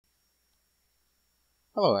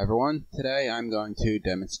Hello everyone, today I'm going to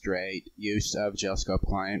demonstrate use of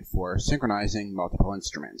glscopeclient for synchronizing multiple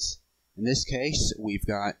instruments. In this case, we've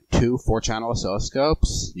got two 4-channel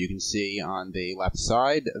oscilloscopes. You can see on the left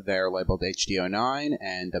side, they're labeled HD09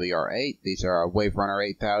 and WR8. These are WaveRunner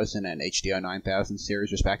 8000 and HDO 9000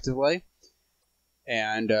 series respectively.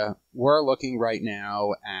 And we're looking right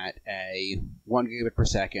now at a 1 gigabit per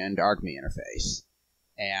second RGMII interface.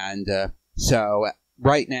 And so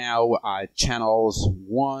right now, channels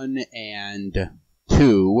 1 and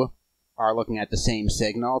 2 are looking at the same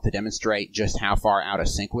signal to demonstrate just how far out of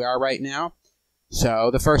sync we are right now. So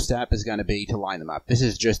the first step is going to be to line them up. This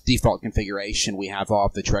is just default configuration. We have all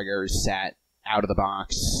of the triggers set out of the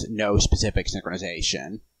box, no specific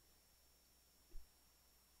synchronization.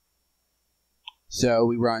 So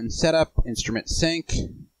we run setup instrument sync.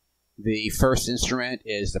 The first instrument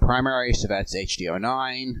is the primary, so that's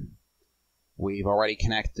HD09. We've already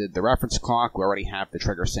connected the reference clock. We already have the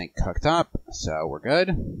trigger sync hooked up, so we're good.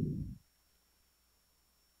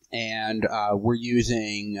 And we're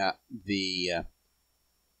using I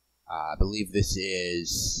believe this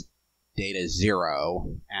is data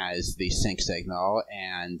 0 as the sync signal,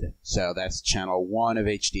 and so that's channel 1 of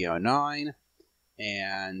HD09,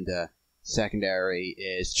 and secondary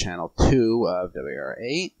is channel 2 of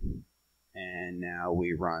WR8. And now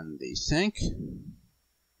we run the sync.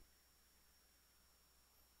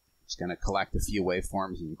 It's going to collect a few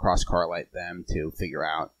waveforms and cross-correlate them to figure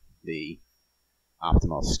out the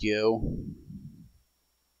optimal skew.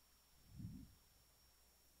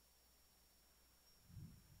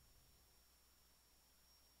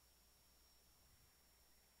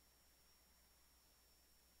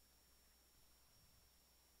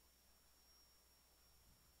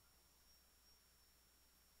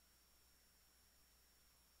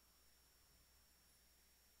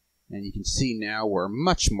 And you can see now we're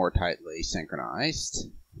much more tightly synchronized.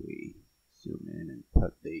 We zoom in and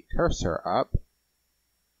put the cursor up.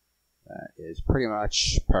 That is pretty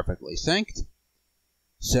much perfectly synced.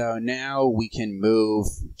 So now we can move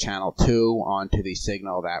channel 2 onto the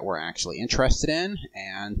signal that we're actually interested in,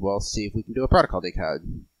 and we'll see if we can do a protocol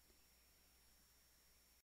decode.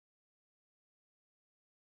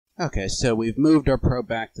 Okay, so we've moved our probe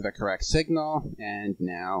back to the correct signal, and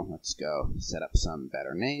now let's go set up some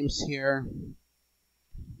better names here.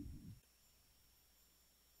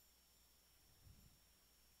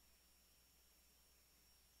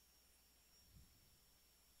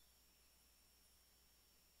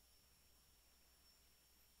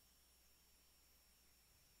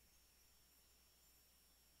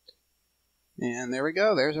 And there we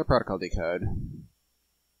go, there's our protocol decode.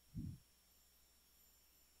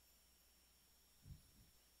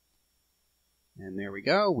 And there we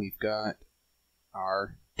go, we've got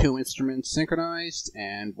our two instruments synchronized,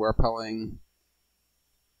 and we're pulling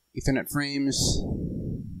Ethernet frames